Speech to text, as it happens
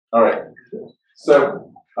All right.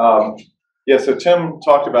 So, yeah, so Tim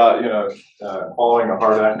talked about, following a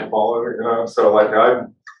hard act to follow, so like I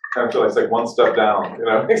kind of feel like it's like one step down,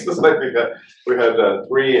 It's just like we had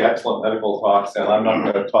 3 excellent medical talks, and I'm not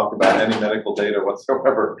going to talk about any medical data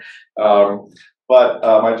whatsoever. But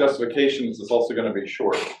my justifications is also going to be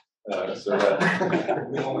short, so that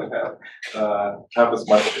we only have this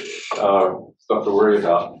much stuff to worry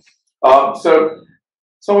about. So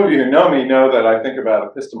some of you who know me know that I think about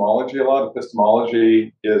epistemology a lot.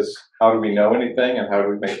 Epistemology is how do we know anything and how do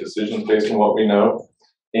we make decisions based on what we know.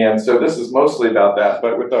 And so this is mostly about that,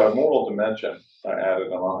 but with a moral dimension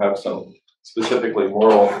added, and I'll have some specifically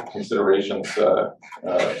moral considerations to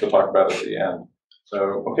talk about at the end.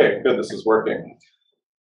 So, okay, good, this is working.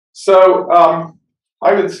 So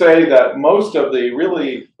I would say that most of the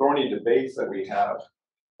really thorny debates that we have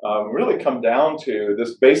really come down to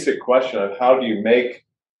this basic question of how do you make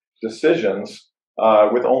decisions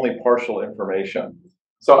with only partial information.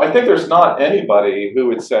 So I think there's not anybody who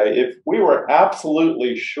would say, if we were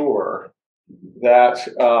absolutely sure that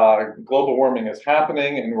global warming is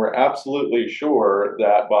happening, and we're absolutely sure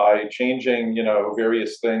that by changing,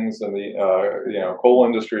 various things in the coal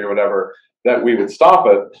industry or whatever, that we would stop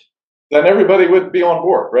it, then everybody would be on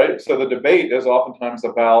board, right? So the debate is oftentimes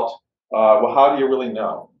about, well, how do you really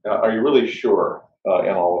know? Are you really sure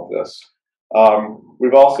in all of this?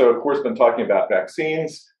 We've also, of course, been talking about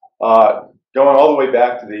vaccines, going all the way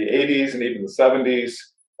back to the 80s and even the 70s,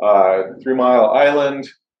 3 Mile Island,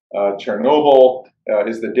 Chernobyl.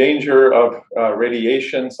 Is the danger of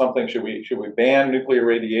radiation something? Should we ban nuclear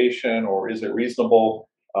radiation, or is it reasonable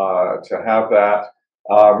to have that?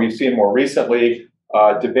 We've seen more recently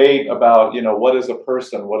debate about what is a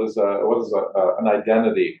person, what is an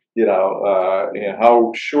identity,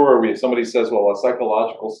 how sure are we? Somebody says, well, a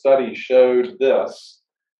psychological study showed this.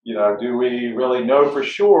 Do we really know for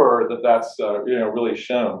sure that that's really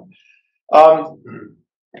shown?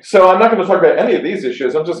 So I'm not going to talk about any of these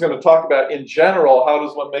issues. I'm just going to talk about, in general, how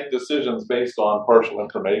does one make decisions based on partial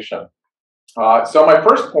information. So my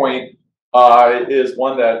first point is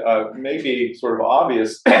one that may be sort of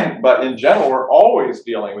obvious, but in general, we're always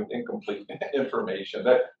dealing with incomplete information.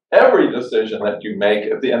 That every decision that you make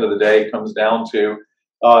at the end of the day comes down to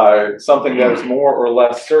something that is more or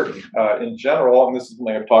less certain. In general, and this is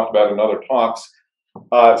something I've talked about in other talks,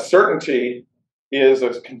 certainty is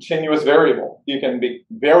a continuous variable. You can be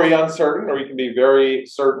very uncertain, or you can be very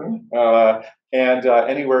certain, and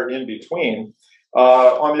anywhere in between.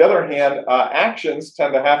 On the other hand, actions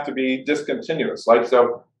tend to have to be discontinuous. Like,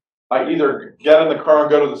 so I either get in the car and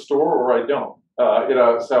go to the store, or I don't.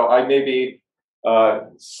 So I may be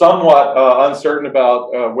somewhat uncertain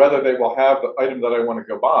about whether they will have the item that I want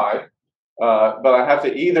to go buy, but I have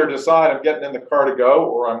to either decide I'm getting in the car to go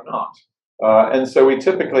or I'm not. And so we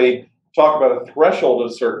typically talk about a threshold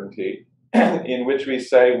of certainty in which we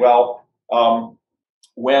say, well,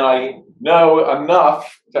 when I know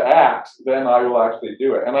enough to act, then I will actually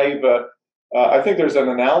do it. And I think there's an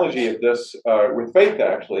analogy of this with faith,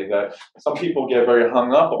 actually, that some people get very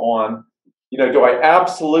hung up on, do I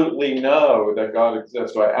absolutely know that God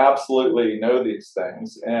exists? Do I absolutely know these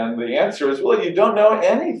things? And the answer is, well, you don't know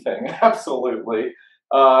anything, absolutely.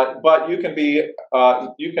 But you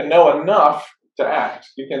can know enough to act.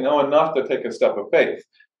 You can know enough to take a step of faith.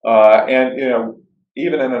 And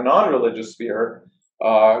even in a non-religious sphere,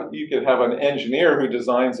 you could have an engineer who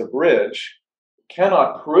designs a bridge,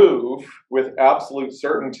 cannot prove with absolute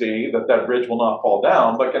certainty that that bridge will not fall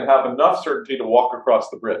down, but can have enough certainty to walk across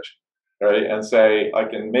the bridge, right? And say, I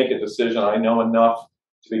can make a decision. I know enough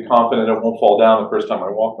to be confident it won't fall down the first time I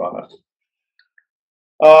walk on it.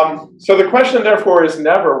 So the question, therefore, is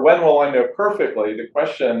never, when will I know perfectly? The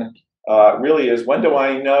question really is, when do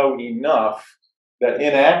I know enough that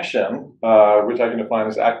inaction, which I can define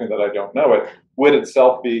as acting that I don't know it, would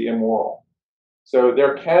itself be immoral? So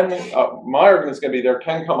there can, my argument is going to be, there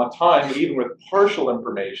can come a time, even with partial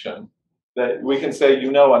information, that we can say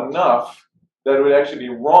you know enough that it would actually be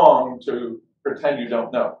wrong to pretend you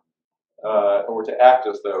don't know, or to act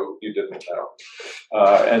as though you didn't know.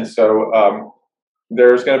 And so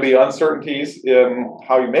there's going to be uncertainties in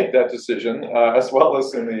how you make that decision, as well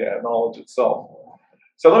as in the knowledge itself.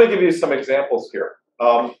 So let me give you some examples here.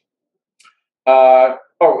 So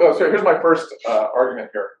here's my first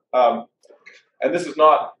argument here. And this is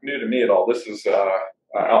not new to me at all. This is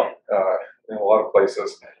out in a lot of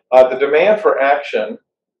places. The demand for action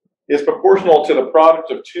is proportional to the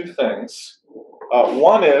product of two things.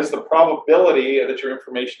 One is the probability that your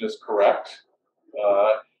information is correct.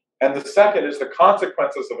 And the second is the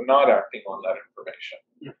consequences of not acting on that information.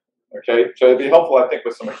 Okay, so it'd be helpful, I think,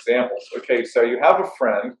 with some examples. Okay, so you have a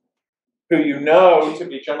friend who you know to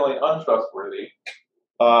be generally untrustworthy,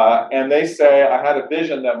 and they say, I had a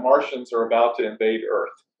vision that Martians are about to invade Earth.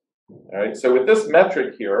 All right, so with this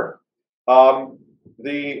metric here,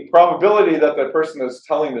 the probability that the person is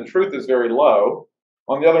telling the truth is very low.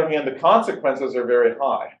 On the other hand, the consequences are very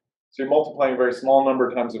high. So you're multiplying a very small number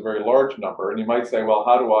times a very large number, and you might say, well,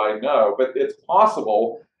 how do I know? But it's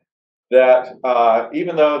possible that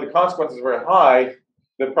even though the consequences are very high,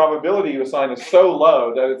 the probability you assign is so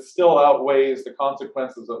low that it still outweighs the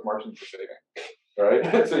consequences of Martians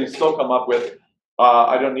invading, right? So you still come up with,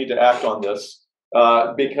 I don't need to act on this,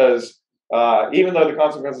 because even though the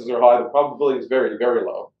consequences are high, the probability is very, very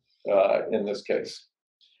low in this case.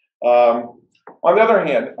 On the other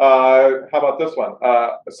hand, how about this one?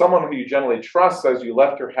 Someone who you generally trust says you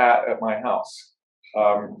left your hat at my house.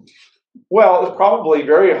 Well, it's probably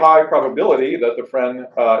very high probability that the friend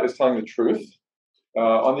is telling the truth.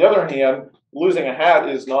 On the other hand, losing a hat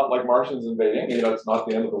is not like Martians invading. You know, it's not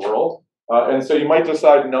the end of the world. And so you might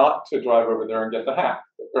decide not to drive over there and get the hat,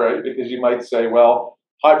 right? Because you might say, well,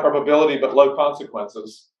 high probability but low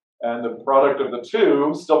consequences. And the product of the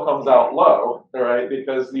two still comes out low, right?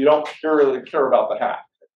 Because you don't really care about the hat,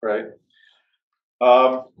 right?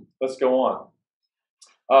 Let's go on.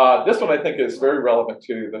 This one I think is very relevant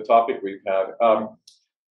to the topic we've had.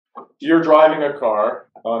 You're driving a car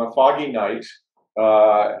on a foggy night,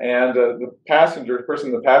 and the person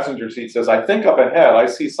in the passenger seat says, I think up ahead I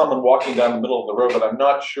see someone walking down the middle of the road, but I'm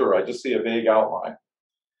not sure. I just see a vague outline.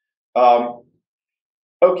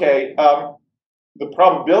 The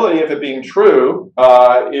probability of it being true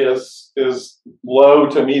is low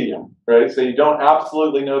to medium, right? So you don't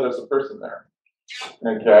absolutely know there's a person there,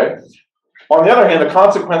 okay? On the other hand, the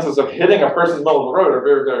consequences of hitting a person in the middle of the road are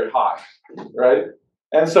very, very high, right?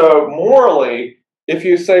 And so morally, if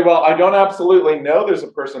you say, well, I don't absolutely know there's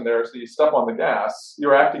a person there, so you step on the gas,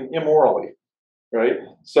 you're acting immorally, right?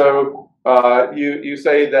 So you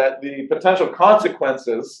say that the potential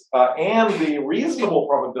consequences and the reasonable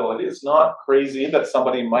probability, it's not crazy that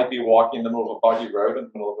somebody might be walking in the middle of a foggy road in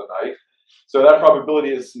the middle of the night. So that probability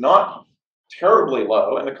is not terribly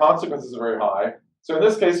low, and the consequences are very high. So in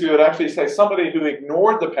this case, you would actually say somebody who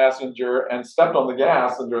ignored the passenger and stepped on the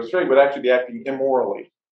gas and drove straight would actually be acting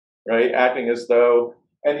immorally, right? Acting as though,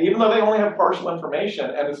 and even though they only have partial information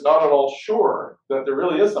and it's not at all sure that there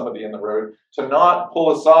really is somebody in the road, to not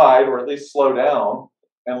pull aside or at least slow down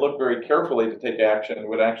and look very carefully to take action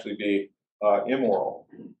would actually be immoral.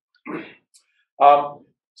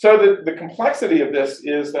 So the complexity of this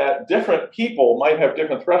is that different people might have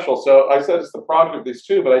different thresholds. So I said it's the product of these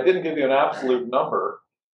two, but I didn't give you an absolute number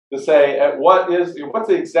to say what's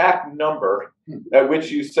the exact number at which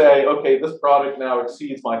you say, okay, this product now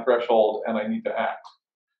exceeds my threshold and I need to act.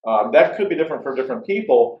 That could be different for different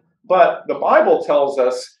people, but the Bible tells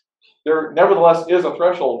us there nevertheless is a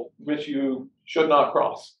threshold which you should not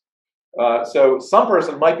cross. So some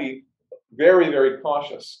person might be very, very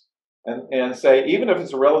cautious and say, even if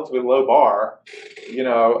it's a relatively low bar,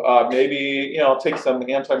 maybe, take some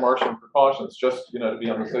anti-Martian precautions just, to be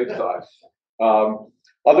on the safe side.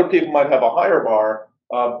 Other people might have a higher bar,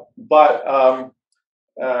 but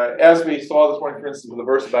as we saw this morning, for instance, with the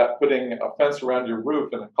verse about putting a fence around your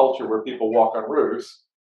roof in a culture where people walk on roofs,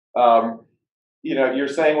 you're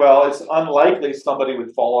saying, well, it's unlikely somebody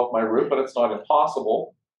would fall off my roof, but it's not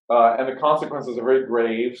impossible. And the consequences are very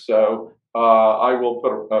grave, so I will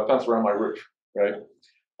put a fence around my roof, right?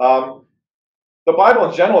 The Bible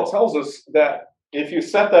in general tells us that if you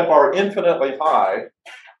set that bar infinitely high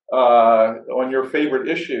on your favorite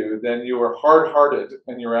issue, then you are hard-hearted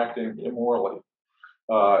and you're acting immorally.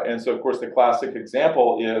 And so, of course, the classic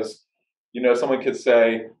example is, someone could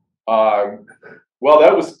say, well,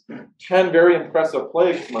 that was 10 very impressive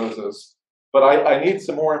plagues, Moses, but I need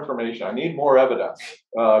some more information. I need more evidence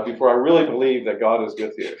before I really believe that God is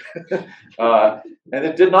with you. And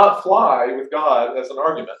it did not fly with God as an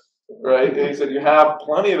argument, right? And he said, you have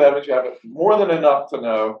plenty of evidence, you have more than enough to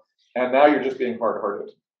know, and now you're just being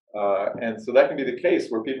hard-hearted. And so that can be the case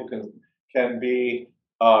where people can be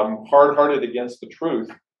hard-hearted against the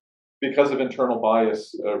truth because of internal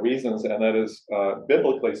bias reasons, and that is,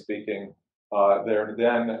 biblically speaking, they're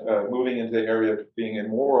then moving into the area of being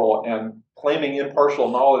immoral, and claiming impartial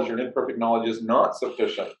knowledge or imperfect knowledge is not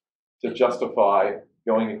sufficient to justify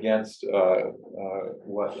going against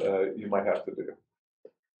what you might have to do.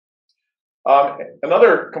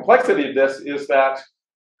 Another complexity of this is that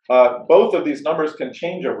both of these numbers can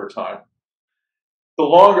change over time. The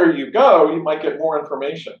longer you go, you might get more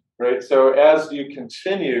information, right? So as you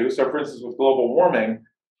continue, so for instance, with global warming,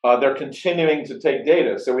 they're continuing to take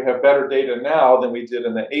data. So we have better data now than we did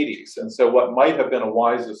in the 80s. And so what might have been a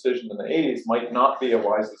wise decision in the 80s might not be a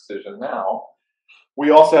wise decision now. We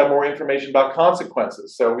also have more information about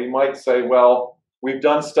consequences. So we might say, well, we've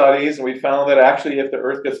done studies and we found that actually if the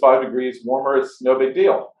Earth gets 5 degrees warmer, it's no big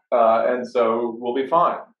deal. And so we'll be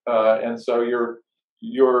fine. And so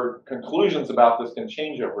your conclusions about this can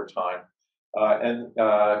change over time.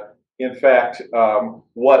 In fact,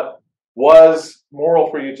 what was moral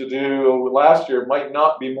for you to do last year might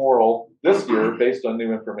not be moral this year based on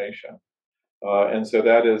new information. And so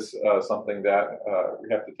that is something that we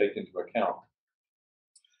have to take into account.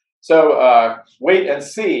 So wait and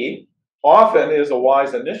see often is a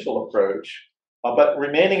wise initial approach, but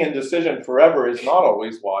remaining in decision forever is not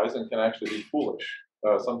always wise and can actually be foolish.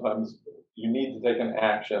 Sometimes you need to take an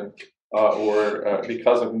action or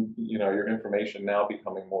because of your information now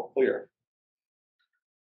becoming more clear.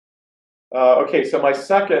 Okay, so my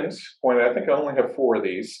second point, I think I only have 4 of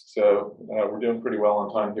these, so we're doing pretty well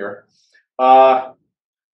on time here.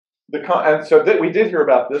 We did hear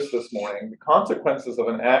about this morning. The consequences of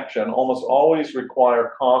an action almost always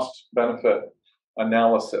require cost-benefit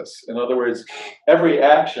analysis. In other words, every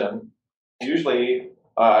action usually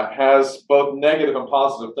has both negative and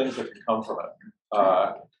positive things that can come from it.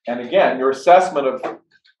 And again, your assessment of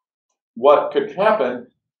what could happen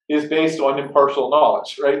is based on impartial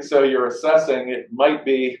knowledge, right? So you're assessing it might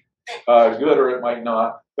be good or it might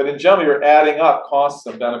not. But in general, you're adding up costs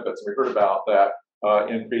and benefits. We heard about that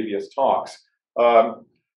in previous talks.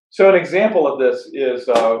 So an example of this is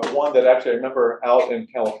one that actually I remember out in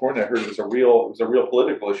California. I heard it was a real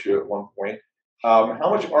political issue at one point. How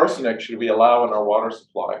much arsenic should we allow in our water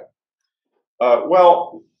supply?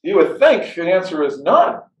 Well, you would think the answer is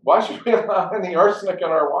none. Why should we allow any arsenic in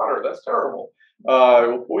our water? That's terrible.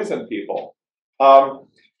 Will poison people.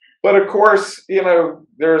 But of course,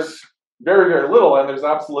 there's very, very little, and there's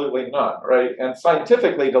absolutely none, right? And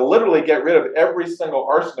scientifically, to literally get rid of every single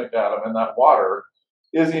arsenic atom in that water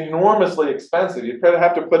is enormously expensive. You'd probably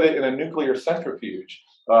have to put it in a nuclear centrifuge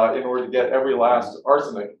in order to get every last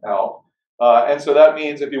arsenic out. And so that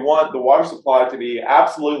means if you want the water supply to be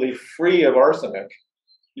absolutely free of arsenic,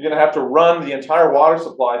 you're going to have to run the entire water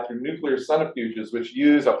supply through nuclear centrifuges, which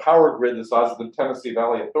use a power grid the size of the Tennessee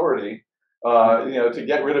Valley Authority, to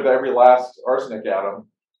get rid of every last arsenic atom.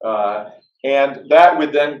 And that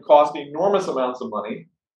would then cost enormous amounts of money,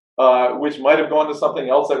 which might have gone to something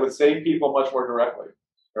else that would save people much more directly,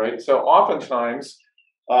 right? So oftentimes,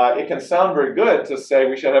 it can sound very good to say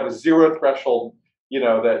we should have a zero threshold,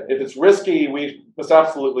 that if it's risky, we must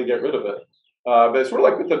absolutely get rid of it. But it's sort of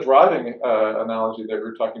like with the driving analogy that we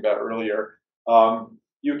were talking about earlier.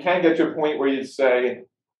 You can get to a point where you say,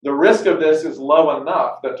 the risk of this is low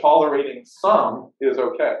enough that tolerating some is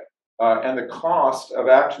okay. And the cost of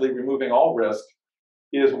actually removing all risk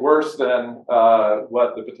is worse than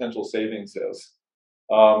what the potential savings is.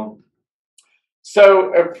 For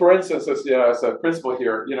instance, as a principle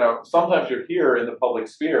here, sometimes you're here in the public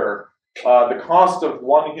sphere, the cost of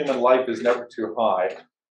one human life is never too high.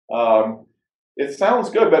 It sounds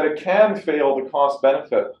good, but it can fail the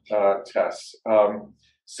cost-benefit tests.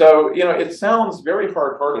 It sounds very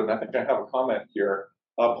hard-hearted, and I think I have a comment here.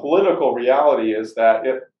 Political reality is that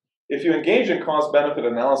if you engage in cost-benefit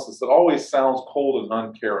analysis, it always sounds cold and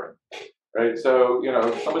uncaring, right? So,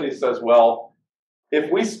 somebody says, well, if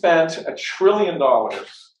we spent $1 trillion,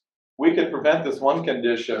 we could prevent this one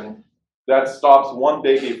condition that stops one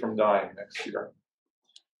baby from dying next year.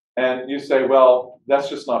 And you say, well, that's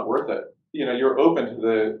just not worth it. You're open to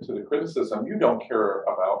the criticism. You don't care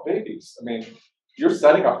about babies. I mean, you're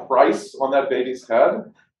setting a price on that baby's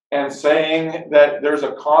head and saying that there's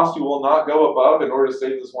a cost you will not go above in order to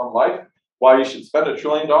save this one life, why you should spend $1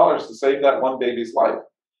 trillion to save that one baby's life.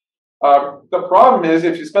 The problem is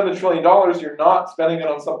if you spend $1 trillion, you're not spending it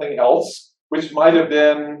on something else, which might have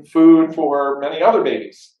been food for many other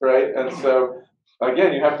babies, right? And so,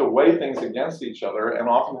 again, you have to weigh things against each other, and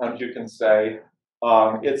oftentimes you can say,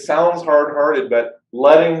 it sounds hard-hearted, but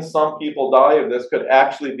letting some people die of this could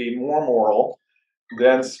actually be more moral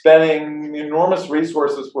than spending enormous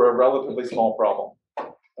resources for a relatively small problem.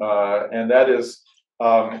 And that is,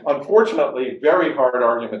 unfortunately, very hard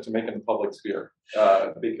argument to make in the public sphere,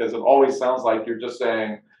 because it always sounds like you're just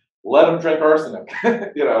saying, let them drink arsenic.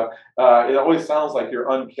 It always sounds like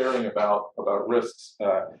you're uncaring about risks,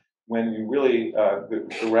 when you really,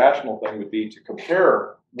 the rational thing would be to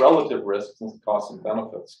compare relative risks and costs and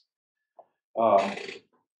benefits.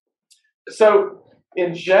 So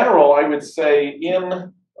in general, I would say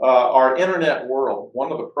in our internet world, one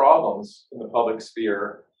of the problems in the public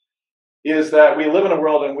sphere is that we live in a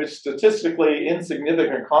world in which statistically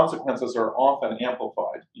insignificant consequences are often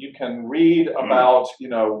amplified. You can read about,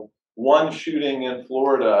 one shooting in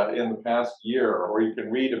Florida in the past year, or you can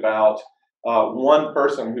read about one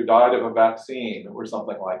person who died of a vaccine or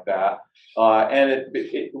something like that. And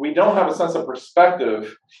we don't have a sense of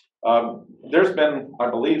perspective. There's been, I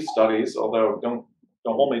believe, studies, although don't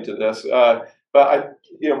hold me to this, but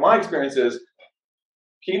my experience is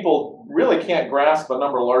people really can't grasp a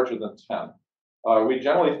number larger than 10. We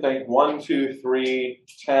generally think 1, 2, 3,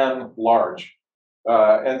 10 large.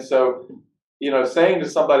 And so, saying to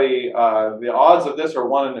somebody, the odds of this are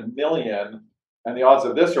 1 in a million, and the odds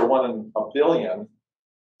of this are 1 in a billion,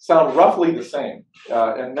 sound roughly the same.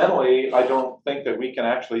 And mentally, I don't think that we can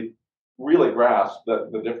actually really grasp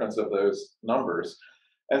the difference of those numbers.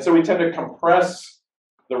 And so we tend to compress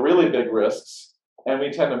the really big risks, and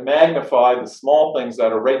we tend to magnify the small things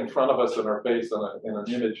that are right in front of us in our face in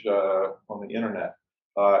an image on the internet.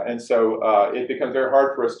 And so it becomes very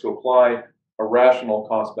hard for us to apply a rational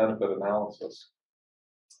cost-benefit analysis.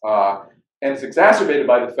 And it's exacerbated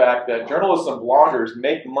by the fact that journalists and bloggers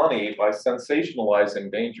make money by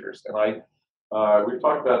sensationalizing dangers. And we've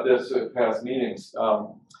talked about this at past meetings.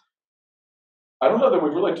 I don't know that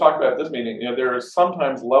we've really talked about this meeting. There is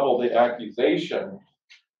sometimes leveled the accusation,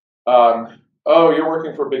 oh, you're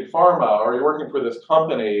working for Big Pharma, or you're working for this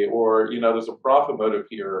company, or there's a profit motive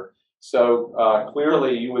here. So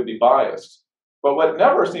clearly you would be biased. But what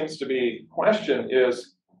never seems to be questioned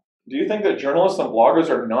is, do you think that journalists and bloggers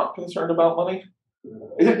are not concerned about money?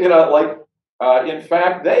 In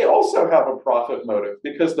fact, they also have a profit motive,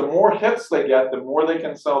 because the more hits they get, the more they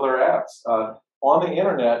can sell their ads. On the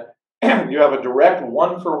internet, you have a direct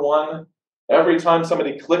 1-for-1. Every time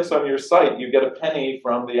somebody clicks on your site, you get a penny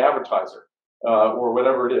from the advertiser, or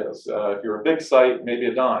whatever it is. If you're a big site, maybe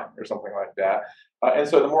a dime or something like that. And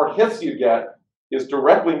so the more hits you get is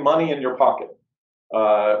directly money in your pocket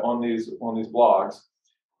on these blogs.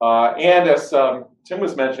 And as Tim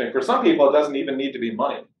was mentioning, for some people, it doesn't even need to be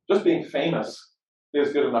money. Just being famous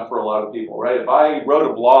is good enough for a lot of people, right? If I wrote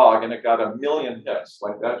a blog and it got 1 million hits,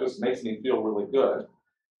 that just makes me feel really good.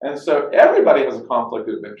 And so everybody has a conflict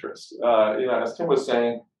of interest. As Tim was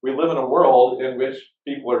saying, we live in a world in which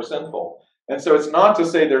people are sinful. And so it's not to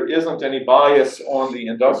say there isn't any bias on the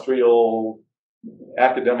industrial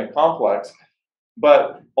academic complex,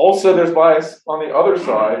 but also there's bias on the other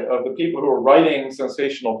side of the people who are writing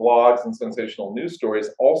sensational blogs and sensational news stories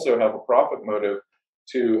also have a profit motive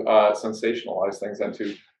to sensationalize things and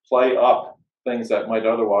to play up things that might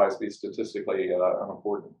otherwise be statistically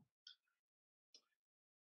unimportant.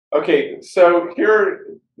 Okay, so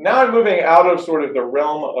here, now I'm moving out of sort of the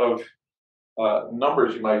realm of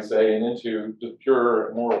numbers, you might say, and into just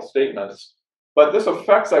pure moral statements. But this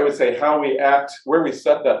affects, I would say, how we act, where we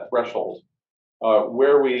set that threshold,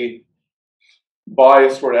 where we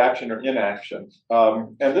bias toward action or inaction.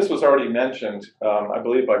 And this was already mentioned, I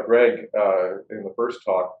believe, by Greg in the first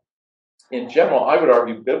talk. In general, I would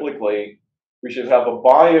argue biblically, we should have a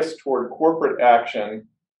bias toward corporate action,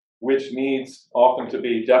 which needs often to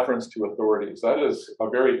be deference to authorities. That is a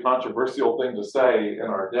very controversial thing to say in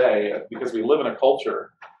our day, because we live in a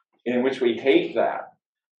culture in which we hate that.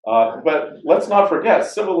 But let's not forget,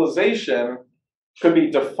 civilization could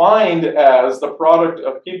be defined as the product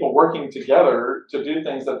of people working together to do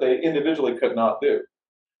things that they individually could not do.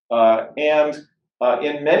 And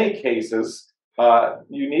in many cases,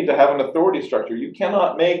 you need to have an authority structure. You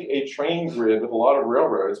cannot make a train grid with a lot of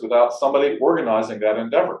railroads without somebody organizing that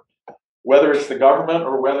endeavor. Whether it's the government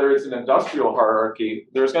or whether it's an industrial hierarchy,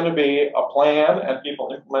 there's going to be a plan and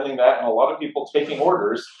people implementing that, and a lot of people taking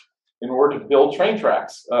orders in order to build train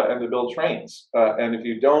tracks and to build trains. And if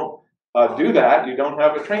you don't do that, you don't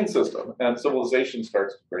have a train system, and civilization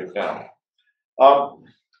starts to break down. The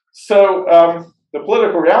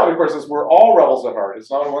political reality, of course, is we're all rebels at heart.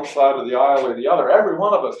 It's not on one side of the aisle or the other. Every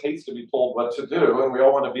one of us hates to be told what to do, and we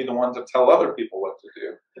all want to be the one to tell other people what to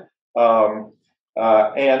do.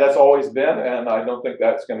 And that's always been, and I don't think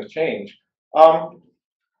that's going to change.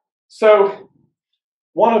 So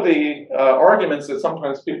one of the arguments that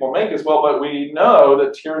sometimes people make is, well, but we know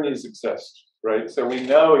that tyrannies exist, right? So we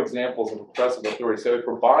know examples of oppressive authority. So if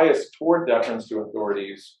we're biased toward deference to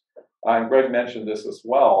authorities, and Greg mentioned this as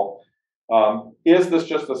well, is this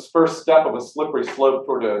just the first step of a slippery slope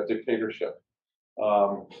toward a dictatorship?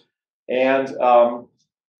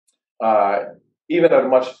 Even at a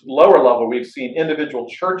much lower level, we've seen individual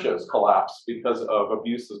churches collapse because of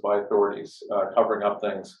abuses by authorities, covering up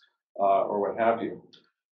things or what have you.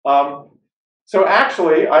 So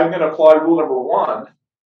actually, I'm going to apply rule number 1,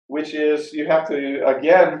 which is you have to,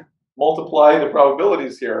 again, multiply the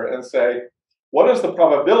probabilities here and say, what is the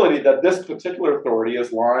probability that this particular authority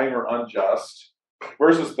is lying or unjust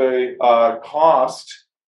versus the cost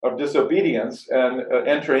of disobedience and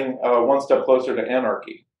entering one step closer to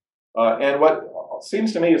anarchy? And what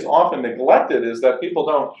seems to me is often neglected is that people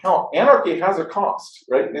don't count. Anarchy has a cost,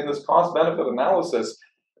 right? In this cost-benefit analysis,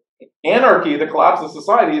 anarchy, the collapse of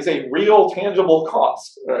society, is a real, tangible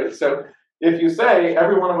cost, right? So if you say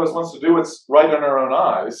every one of us wants to do what's right in our own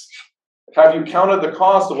eyes, have you counted the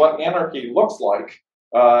cost of what anarchy looks like?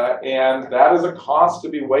 And that is a cost to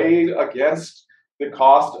be weighed against the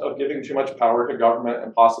cost of giving too much power to government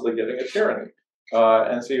and possibly getting a tyranny.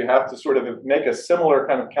 And so you have to sort of make a similar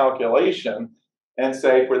kind of calculation and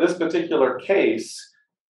say, for this particular case,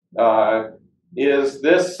 is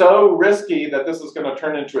this so risky that this is going to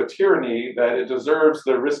turn into a tyranny that it deserves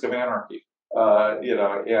the risk of anarchy?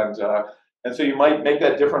 And so you might make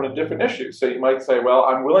that different in different issues. So you might say, well,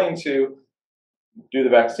 I'm willing to do the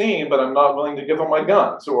vaccine, but I'm not willing to give them my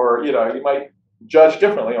guns. Or, you might judge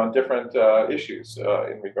differently on different issues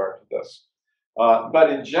in regard to this. But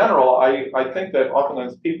in general, I think that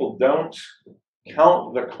oftentimes people don't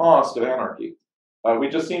count the cost of anarchy. We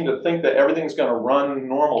just seem to think that everything's going to run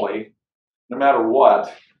normally, no matter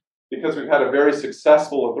what, because we've had a very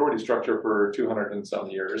successful authority structure for 200 and some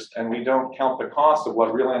years, and we don't count the cost of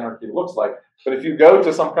what real anarchy looks like. But if you go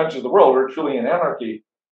to some countries of the world where it's truly in anarchy,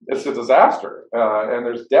 it's a disaster, and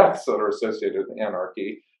there's deaths that are associated with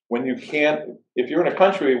anarchy. When you can't, if you're in a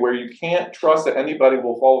country where you can't trust that anybody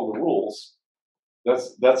will follow the rules,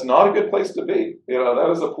 that's not a good place to be.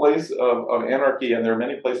 That is a place of anarchy, and there are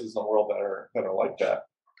many places in the world that are like that.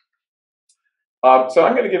 So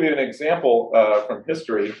I'm going to give you an example from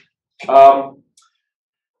history.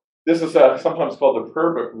 This is sometimes called the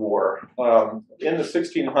Purbeck War. In the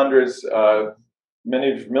 1600s,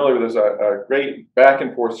 many of you are familiar, there's a great back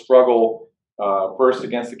and forth struggle, first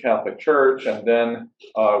against the Catholic Church, and then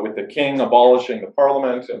with the king abolishing the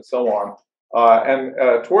parliament and so on.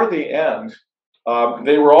 And toward the end,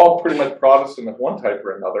 they were all pretty much Protestant of one type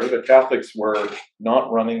or another. The Catholics were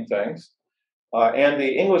not running things. And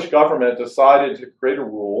the English government decided to create a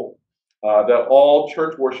rule that all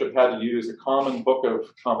church worship had to use a common book of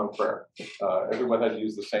common prayer. Everyone had to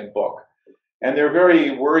use the same book. And they're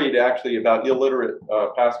very worried, actually, about illiterate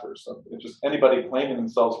pastors. So just anybody claiming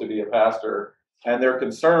themselves to be a pastor. And their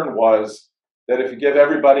concern was that if you give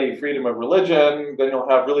everybody freedom of religion, then you'll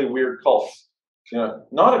have really weird cults.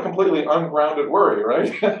 Not a completely ungrounded worry,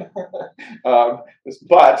 right?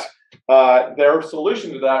 But their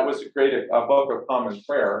solution to that was to create a book of common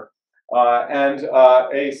prayer. And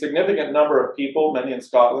a significant number of people, many in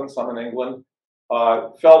Scotland, some in England,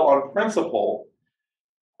 felt on principle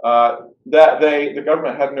that the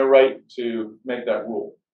government had no right to make that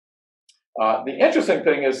rule. The interesting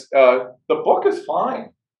thing is the book is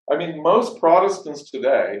fine. I mean, most Protestants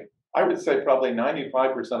today, I would say probably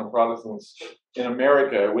 95% of Protestants in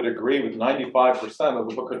America would agree with 95% of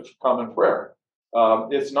the Book of Common Prayer.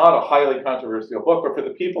 It's not a highly controversial book, but for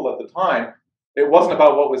the people at the time, it wasn't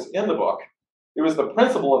about what was in the book. It was the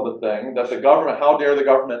principle of the thing that the government, how dare the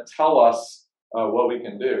government tell us what we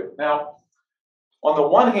can do. Now, on the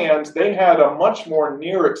one hand, they had a much more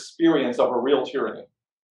near experience of a real tyranny,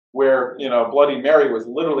 where, Bloody Mary was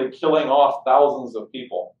literally killing off thousands of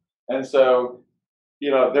people. And so,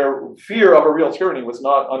 their fear of a real tyranny was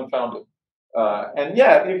not unfounded. And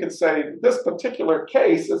yet, you could say this particular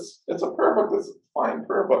case, it's a prayer book, it's a fine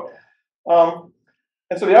prayer book.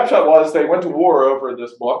 And so the upshot was they went to war over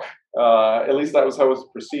this book. At least that was how it was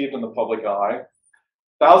perceived in the public eye.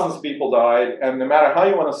 Thousands of people died, and no matter how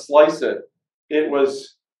you want to slice it, it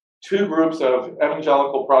was two groups of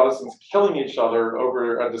evangelical Protestants killing each other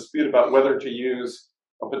over a dispute about whether to use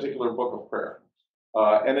a particular book of prayer.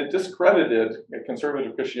 And it discredited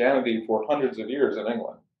conservative Christianity for hundreds of years in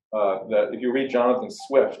England. That if you read Jonathan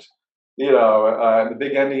Swift, the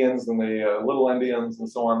big Endians and the little Endians and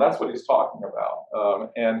so on, that's what he's talking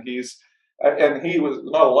about. And he was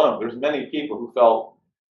not alone. There's many people who felt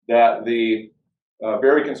that the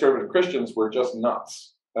very conservative Christians were just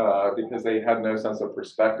nuts because they had no sense of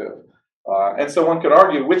perspective. And so one could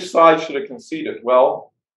argue, which side should have conceded?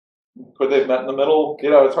 Well, could they have met in the middle?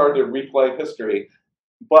 It's hard to replay history.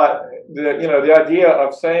 But the idea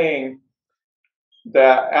of saying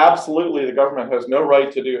that absolutely the government has no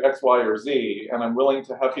right to do X, Y, or Z, and I'm willing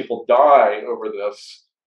to have people die over this,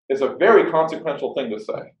 is a very consequential thing to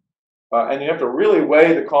say. And you have to really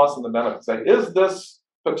weigh the costs and the benefits. Say, is this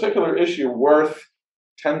particular issue worth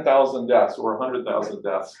 10,000 deaths or 100,000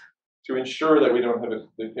 deaths to ensure that we don't have a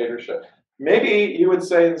dictatorship? maybe you would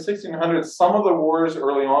say in the 1600s, some of the wars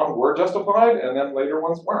early on were justified, and then later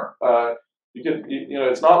ones weren't.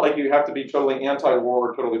 It's not like you have to be totally anti-war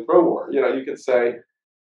or totally pro-war. You could say,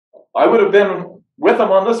 I would have been with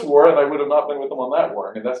them on this war, and I would have not been with them on that war.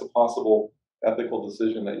 I mean, that's a possible ethical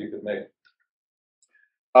decision that you could make.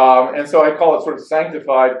 And so I call it sort of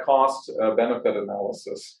sanctified cost-benefit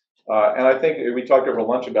analysis. And I think we talked over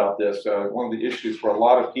lunch about this. One of the issues for a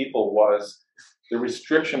lot of people was the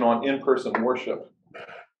restriction on in-person worship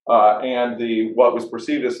and what was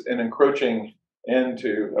perceived as an encroaching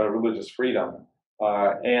into religious freedom.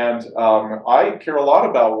 I care a lot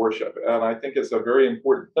about worship, and I think it's a very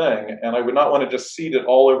important thing. And I would not want to just cede it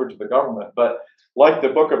all over to the government. But like the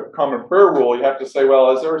Book of Common Prayer rule, you have to say,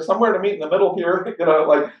 well, is there somewhere to meet in the middle here?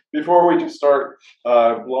 Before we just start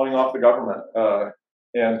blowing off the government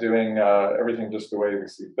and doing everything just the way we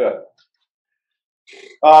see fit.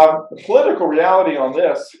 The political reality on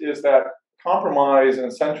this is that compromise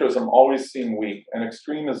and centrism always seem weak, and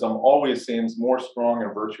extremism always seems more strong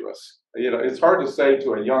and virtuous. It's hard to say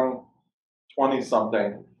to a young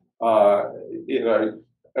 20-something,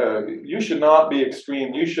 you should not be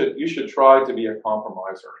extreme. You should try to be a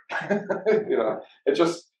compromiser.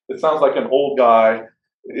 It sounds like an old guy,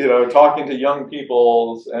 talking to young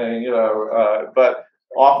people, saying, but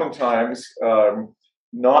oftentimes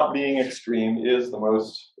not being extreme is the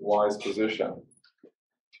most wise position.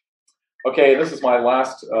 Okay, this is my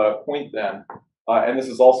last point then, and this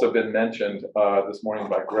has also been mentioned this morning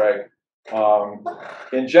by Greg.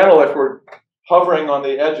 In general, if we're hovering on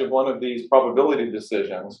the edge of one of these probability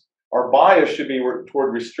decisions, our bias should be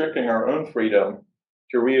toward restricting our own freedom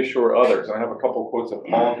to reassure others. And I have a couple of quotes of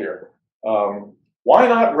Paul here. Why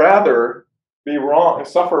not rather be wrong,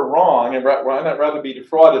 suffer wrong, and why not rather be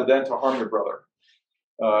defrauded than to harm your brother?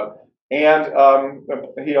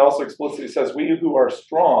 He also explicitly says, we who are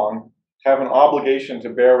strong have an obligation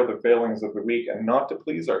to bear with the failings of the weak and not to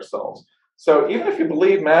please ourselves. So even if you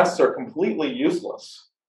believe masks are completely useless,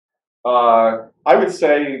 I would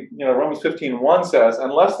say, Romans 15:1 says,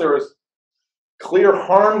 unless there is clear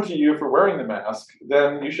harm to you for wearing the mask,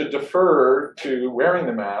 then you should defer to wearing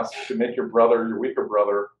the mask to make your brother, your weaker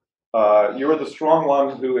brother. You are the strong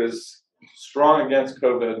one who is strong against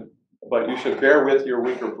COVID, but you should bear with your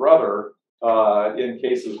weaker brother in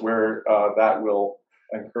cases where that will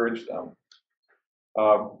encourage them.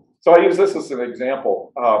 So I use this as an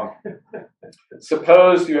example.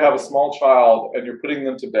 Suppose you have a small child and you're putting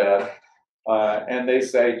them to bed, and they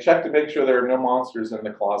say, check to make sure there are no monsters in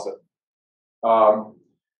the closet.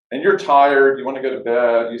 And you're tired, you want to go to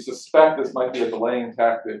bed, you suspect this might be a delaying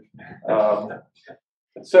tactic.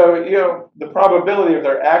 So, the probability of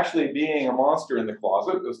there actually being a monster in the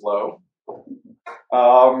closet is low.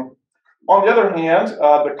 On the other hand,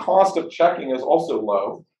 the cost of checking is also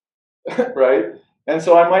low, right? And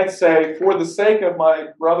so I might say, for the sake of my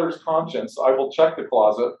brother's conscience, I will check the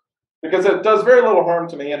closet because it does very little harm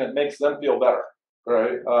to me and it makes them feel better,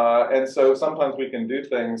 right? And so sometimes we can do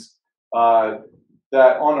things that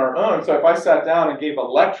on our own. So if I sat down and gave a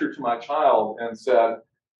lecture to my child and said,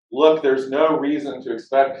 look, there's no reason to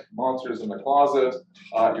expect monsters in the closet,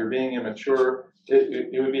 you're being immature,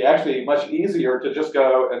 it would be actually much easier to just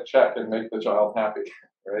go and check and make the child happy,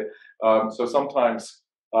 right? So sometimes,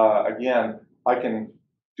 again, I can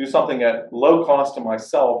do something at low cost to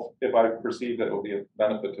myself if I perceive that it will be a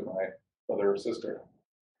benefit to my brother or sister.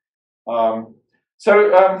 I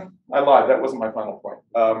lied, that wasn't my final point.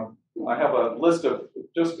 I have a list of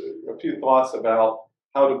just a few thoughts about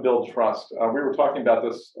how to build trust. We were talking about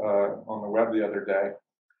this on the web the other day.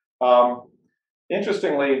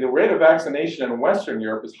 Interestingly, the rate of vaccination in Western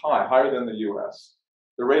Europe is higher than the US.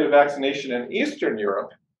 The rate of vaccination in Eastern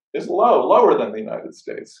Europe is lower than the United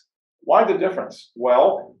States. Why the difference?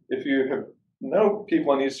 Well, if you know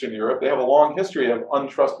people in Eastern Europe, they have a long history of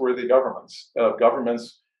untrustworthy governments,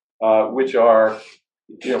 which are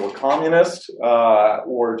communist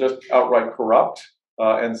or just outright corrupt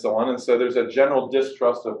and so on. And so there's a general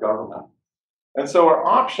distrust of government. And so our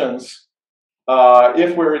options,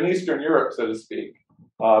 if we're in Eastern Europe, so to speak,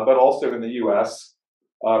 but also in the US,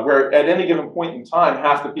 where at any given point in time,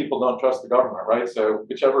 half the people don't trust the government, right? So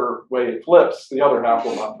whichever way it flips, the other half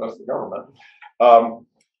will not trust the government.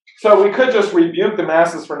 So we could just rebuke the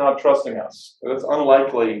masses for not trusting us. It's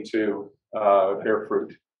unlikely to bear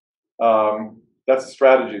fruit. That's a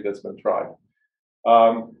strategy that's been tried.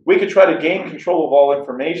 We could try to gain control of all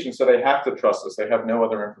information so they have to trust us. They have no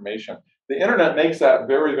other information. The internet makes that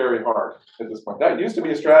very, very hard at this point. That used to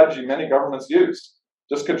be a strategy many governments used.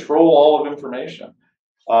 Just control all of information.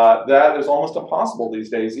 That is almost impossible these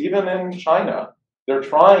days. Even in China, they're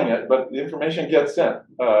trying it, but the information gets in,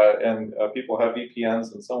 and people have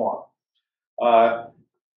VPNs and so on.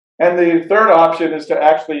 And the third option is to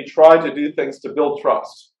actually try to do things to build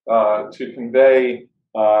trust, to convey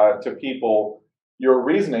to people your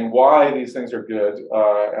reasoning why these things are good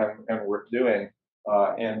and worth doing,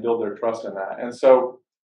 and build their trust in that. And so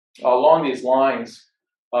along these lines,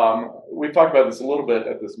 we've talked about this a little bit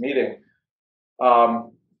at this meeting.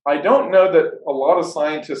 I don't know that a lot of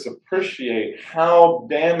scientists appreciate how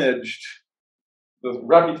damaged the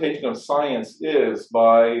reputation of science is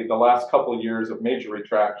by the last couple of years of major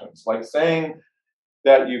retractions. Like saying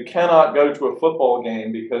that you cannot go to a football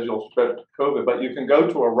game because you'll spread COVID, but you can go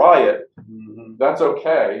to a riot, that's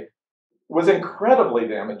okay, was incredibly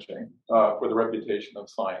damaging for the reputation of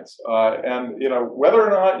science. And whether or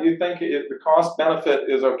not you think the cost benefit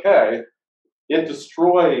is okay, it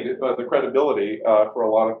destroyed the credibility for a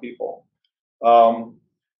lot of people.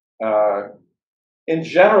 In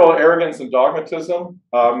general, arrogance and dogmatism,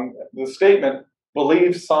 the statement,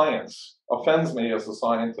 believe science, offends me as a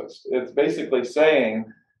scientist. It's basically saying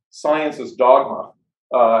science is dogma.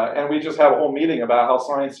 And we just have a whole meeting about how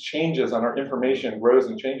science changes and our information grows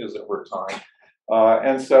and changes over time.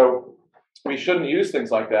 And so we shouldn't use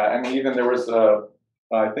things like that. And even there was,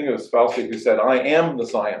 I think it was Fauci who said, I am the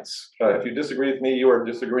science. If you disagree with me, you are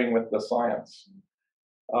disagreeing with the science.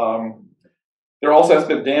 There also has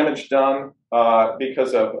been damage done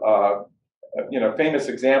because of famous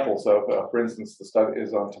examples of, for instance, the study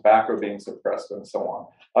is on tobacco being suppressed and so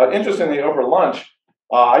on. Interestingly, over lunch,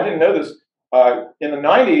 I didn't know this. In the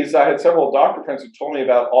 90s, I had several doctor friends who told me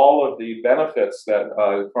about all of the benefits that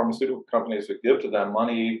pharmaceutical companies would give to them,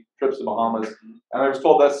 money, trips to Bahamas, and I was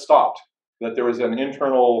told that stopped, that there was an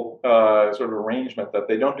internal sort of arrangement that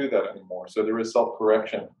they don't do that anymore. So there is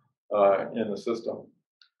self-correction in the system.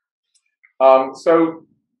 So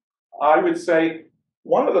I would say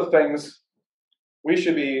one of the things we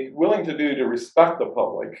should be willing to do to respect the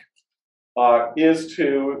public is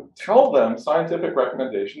to tell them scientific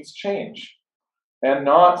recommendations change. And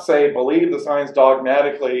not say, believe the science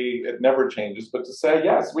dogmatically, it never changes, but to say,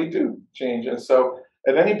 yes, we do change. And so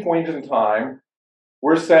at any point in time,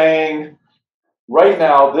 we're saying, right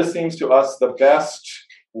now, this seems to us the best,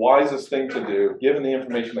 wisest thing to do, given the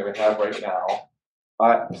information that we have right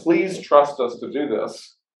now. Please trust us to do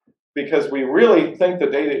this, because we really think the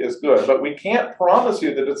data is good, but we can't promise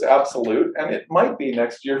you that it's absolute, and it might be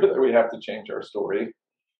next year that we have to change our story.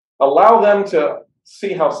 Allow them to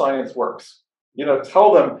see how science works.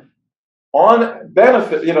 Tell them on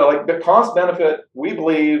benefit, like the cost benefit, we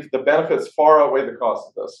believe the benefits far outweigh the cost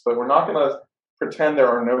of this, but we're not going to pretend there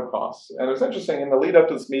are no costs. And it was interesting in the lead up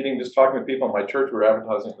to this meeting, just talking to people in my church who were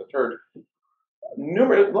advertising at the church,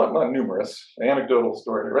 not numerous, anecdotal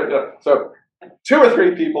story, right? So 2 or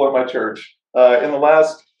 3 people in my church in the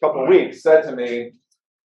last couple of weeks said to me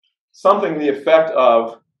something to the effect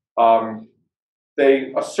of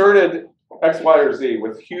they asserted X, Y, or Z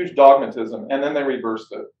with huge dogmatism, and then they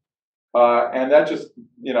reversed it. And that just,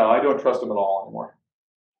 I don't trust them at all anymore.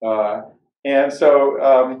 And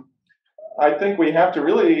so I think we have to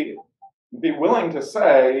really be willing to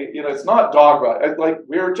say, it's not dogma. Like,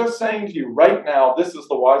 we're just saying to you right now, this is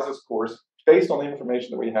the wisest course based on the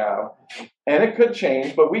information that we have. And it could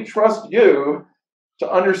change, but we trust you to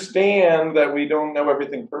understand that we don't know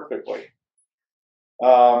everything perfectly.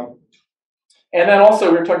 And then also,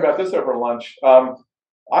 we were talking about this over lunch.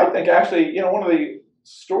 I think actually, one of the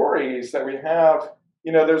stories that we have,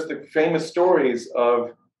 there's the famous stories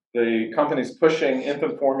of the companies pushing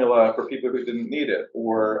infant formula for people who didn't need it,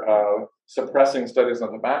 or suppressing studies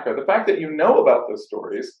on tobacco. The fact that you know about those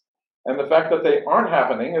stories and the fact that they aren't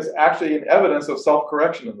happening is actually an evidence of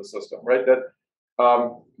self-correction in the system, right? That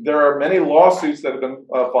there are many lawsuits that have been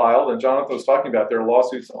filed, and Jonathan was talking about there are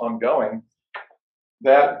lawsuits ongoing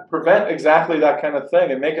that prevent exactly that kind of thing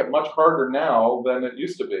and make it much harder now than it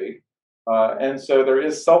used to be. And so there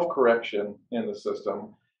is self-correction in the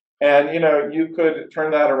system. And, you could turn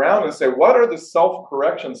that around and say, what are the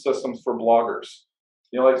self-correction systems for bloggers?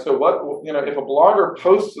 So what, if a blogger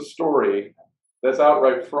posts a story that's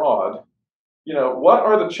outright fraud, what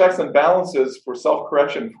are the checks and balances for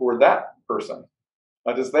self-correction for that person?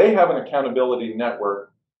 Does they have an accountability network?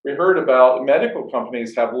 We heard about medical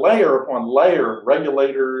companies have layer upon layer of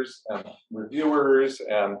regulators and reviewers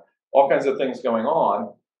and all kinds of things going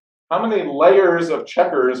on. How many layers of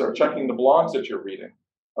checkers are checking the blogs that you're reading?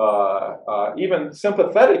 Even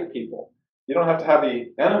sympathetic people. You don't have to have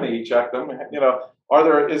the enemy check them.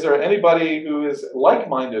 Is there anybody who is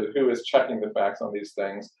like-minded who is checking the facts on these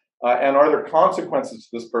things? And are there consequences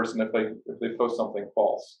to this person if they post something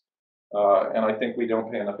false? And I think we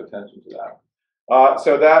don't pay enough attention to that.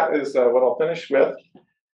 So that is what I'll finish with.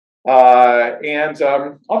 I'll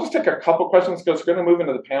just take a couple questions because we're going to move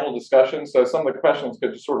into the panel discussion. So some of the questions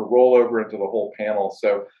could just sort of roll over into the whole panel.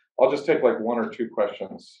 So I'll just take like 1 or 2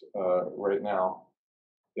 questions right now,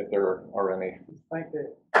 if there are any. Thank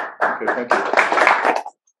you. Okay, thank you.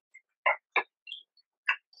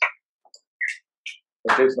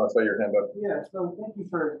 Jason, I saw your hand up. Yeah, so thank you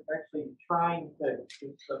for actually trying to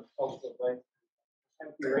do some helpful advice.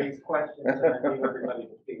 Thank you, raise questions, and I need everybody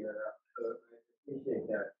to figure it out. So I appreciate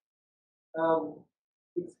that.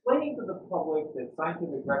 Explaining to the public that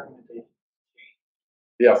scientific recommendations change.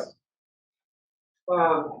 Yes.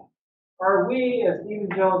 Are we, as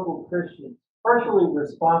evangelical Christians, partially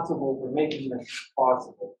responsible for making this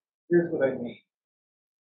possible? Here's what I mean.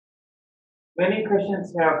 Many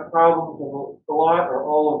Christians have problems with a lot or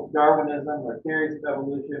all of Darwinism or theories of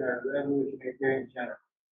evolution or evolutionary theory in general.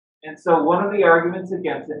 And so one of the arguments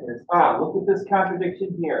against it is, look at this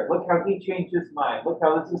contradiction here. Look how he changed his mind. Look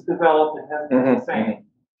how this is developed and hasn't been the same.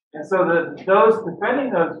 And so those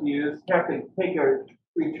defending those views have to take a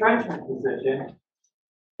retrenchment position.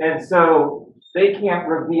 And so they can't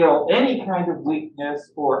reveal any kind of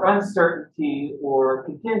weakness or uncertainty or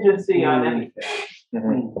contingency on anything.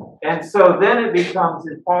 And so then it becomes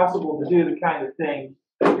impossible to do the kind of thing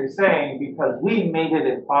that you're saying because we made it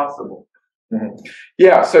impossible.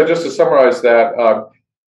 Yeah, so just to summarize that,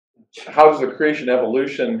 how does the creation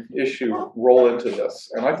evolution issue roll into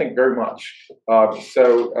this? And I think very much. I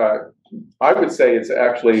would say it's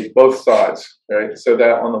actually both sides, right? So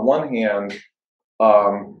that on the one hand,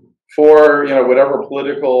 for whatever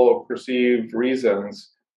political or perceived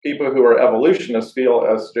reasons, people who are evolutionists feel,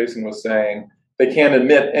 as Jason was saying, they can't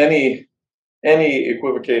admit any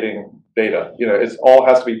equivocating data. It all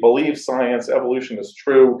has to be believed science, evolution is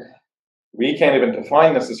true. We can't even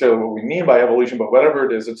define necessarily what we mean by evolution, but whatever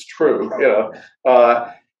it is, it's true.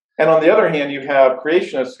 And on the other hand, you have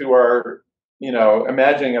creationists who are,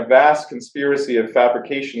 imagining a vast conspiracy of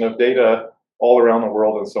fabrication of data all around the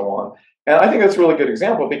world and so on. And I think that's a really good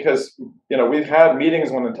example because, we've had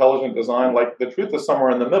meetings on intelligent design, like the truth is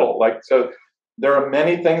somewhere in the middle. So there are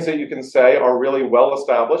many things that you can say are really well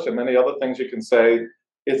established, and many other things you can say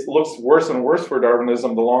it looks worse and worse for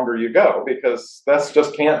Darwinism the longer you go, because that's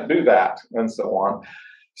just can't do that, and so on.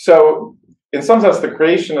 So in some sense, the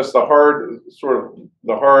creationists,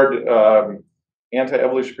 the hard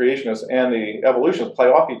anti-evolution creationists and the evolutionists play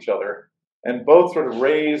off each other, and both sort of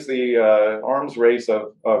raise the arms race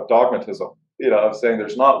of dogmatism, of saying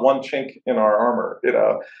there's not one chink in our armor,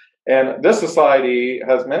 And this society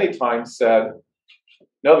has many times said,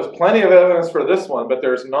 no, there's plenty of evidence for this one, but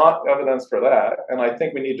there's not evidence for that. And I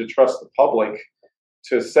think we need to trust the public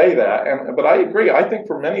to say that. But I agree. I think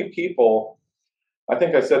for many people, I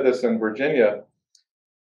think I said this in Virginia,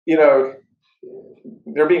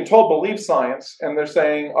 they're being told believe science, and they're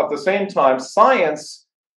saying at the same time, science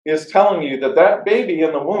is telling you that baby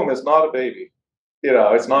in the womb is not a baby.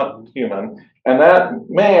 It's not human. And that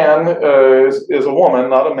man is a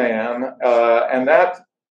woman, not a man. And that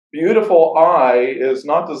beautiful eye is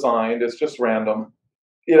not designed, it's just random.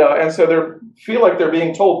 And so they feel like they're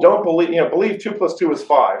being told, don't believe, believe 2 + 2 is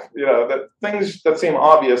 5. That things that seem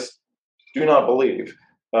obvious, do not believe.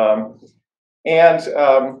 And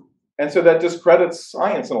so that discredits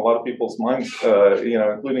science in a lot of people's minds,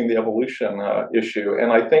 including the evolution issue.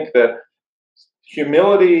 And I think that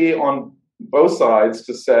humility on both sides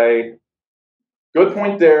to say, good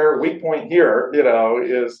point there, weak point here,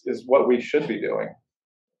 is what we should be doing.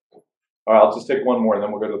 All right, I'll just take one more and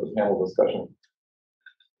then we'll go to the panel discussion.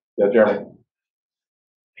 Yeah, Jeremy.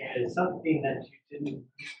 And something that you didn't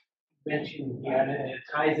mention yet, and it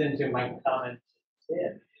ties into my comment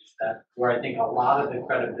is that where I think a lot of the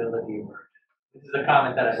credibility emerges. This is a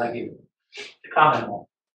comment that I'd like you to comment on.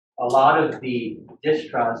 A lot of the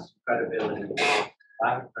distrust, credibility,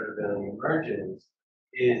 lack of credibility emerges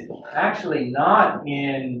is actually not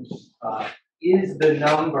in is the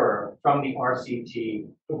number from the RCT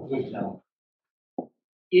a good number.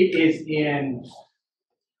 It is in,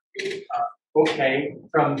 okay,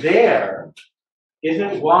 from there, is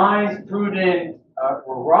it wise, prudent,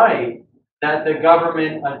 or right that the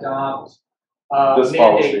government adopts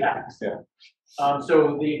mandate acts? Yeah.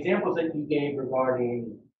 So the examples that you gave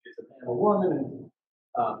regarding is a man or woman,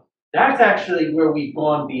 that's actually where we've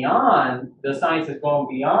gone beyond, the science has gone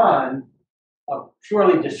beyond a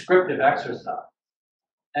purely descriptive exercise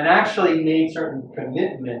and actually made certain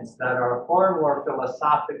commitments that are far more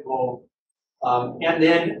philosophical, and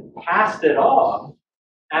then passed it off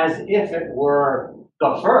as if it were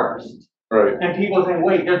the first. Right. And people think,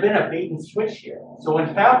 wait, there's been a bait and switch here. So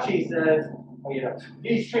when Fauci says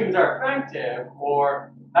these treatments are effective,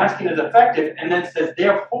 or masking is effective, and then says,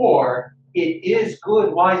 therefore, it is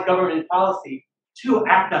good, wise government policy to,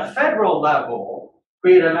 at the federal level,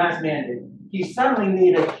 create a mask mandate. He suddenly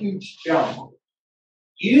made a huge jump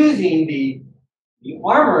using the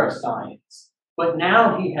armor of science, but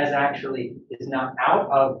now he has actually is now out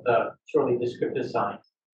of the purely descriptive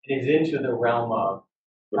science. It is into the realm of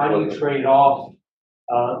how do you trade off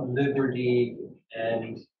liberty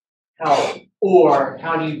and health, or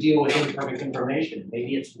how do you deal with imperfect information?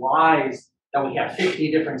 Maybe it's wise that we have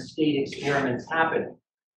 50 different state experiments happening.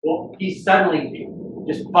 Well, he suddenly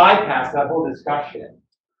just bypassed that whole discussion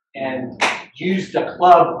and used the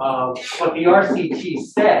club of what the RCT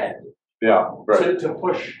said to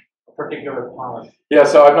push a particular policy. Yeah,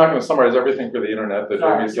 so I'm not going to summarize everything for the internet that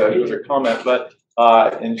Jeremy said. It was a comment, but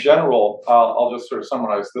in general, I'll just sort of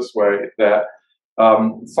summarize this way, that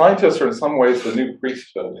scientists are in some ways the new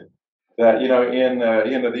priesthood. That, in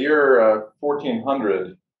the year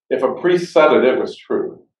 1400, if a priest said it, it was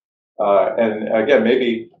true. And again,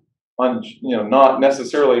 maybe not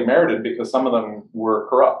necessarily merited because some of them were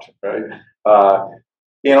corrupt, right?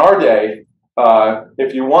 In our day,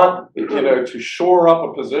 if you want, to shore up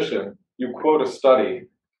a position, you quote a study,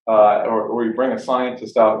 or you bring a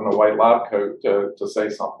scientist out in a white lab coat to say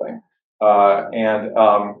something.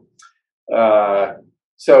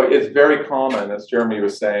 So it's very common, as Jeremy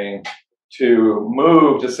was saying, to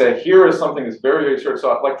move to say, here is something that's very, very short.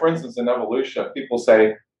 So, like, for instance, in evolution, people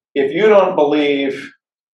say, if you don't believe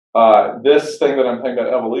this thing that I'm talking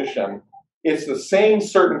about, evolution, it's the same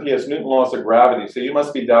certainty as Newton's laws of gravity, so you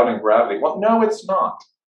must be doubting gravity. Well, no, it's not.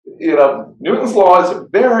 Newton's law is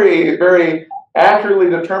very, very accurately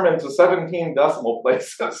determined to 17 decimal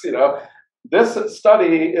places. This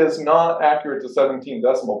study is not accurate to 17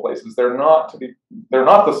 decimal places. They're not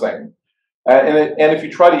the same. And if you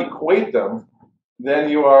try to equate them, then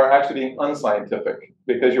you are actually being unscientific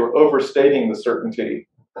because you're overstating the certainty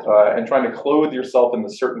and trying to clothe yourself in the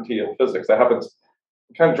certainty of physics. That happens.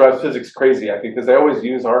 It kind of drives physics crazy, I think, because they always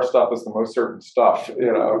use our stuff as the most certain stuff.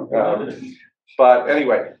 But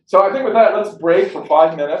anyway, so I think with that, let's break for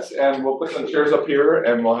 5 minutes, and we'll put some chairs up here,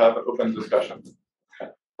 and we'll have an open discussion.